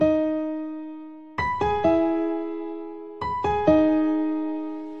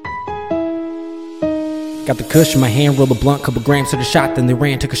Got the kush in my hand, roll a blunt, couple grams to the shot, then they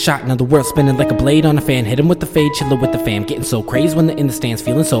ran, took a shot, now the world spinning like a blade on a fan. Hit him with the fade, chillin' with the fam, getting so crazed when they're in the stands,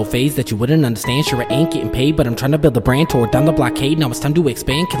 feeling so phased that you wouldn't understand. Sure, I ain't getting paid, but I'm trying to build a brand, tore down the blockade, now it's time to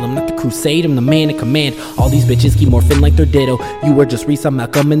expand. Kill him, not the crusade, I'm the man in command. All these bitches keep morphing like they're ditto. You were just Reese I'm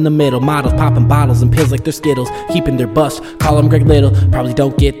Malcolm in the middle. Models popping bottles and pills like they're skittles, keeping their bust, call them Greg Little. Probably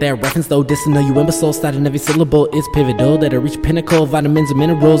don't get that reference though, dissing you imbusuls, starting every syllable is pivotal. That I reach pinnacle, vitamins and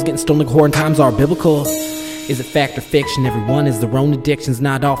minerals, getting stolen like horn times are biblical. Is it fact or fiction? Everyone is their own addictions,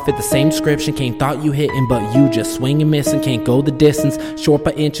 not all fit the same description. Can't thought you hitting, but you just swing and missing. Can't go the distance, short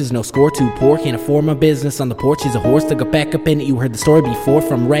by inches, no score too poor. Can't afford my business on the porch, he's a horse to get back up in it. You heard the story before,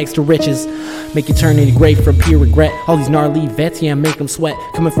 from rags to riches. Make you turn into grave from pure regret. All these narly vets, yeah, make them sweat.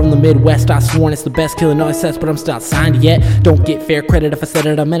 Coming from the Midwest, I sworn it's the best, killing all his sets, but I'm still not signed yet. Don't get fair credit if I said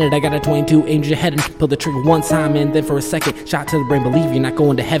it, I meant it. I got a 22 aimed at your head and pulled the trigger one time, and then for a second, shot to the brain. Believe you're not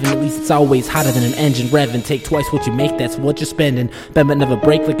going to heaven, at least it's always hotter than an engine revving. Take twice what you make, that's what you're spending. Bend but never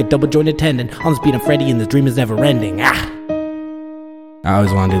break like a double jointed tendon. On this beat I'm Freddy and the dream is never ending. I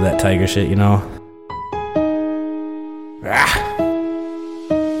always want to do that tiger shit, you know.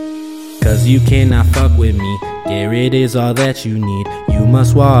 Cause you cannot fuck with me. Garrett is all that you need. You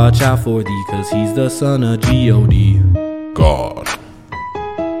must watch out for thee, cause he's the son of God. God.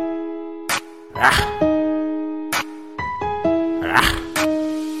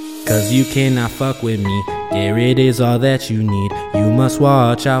 Cause you cannot fuck with me. Garrett is all that you need. You must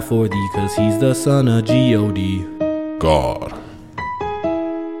watch out for thee, cause he's the son of God. God.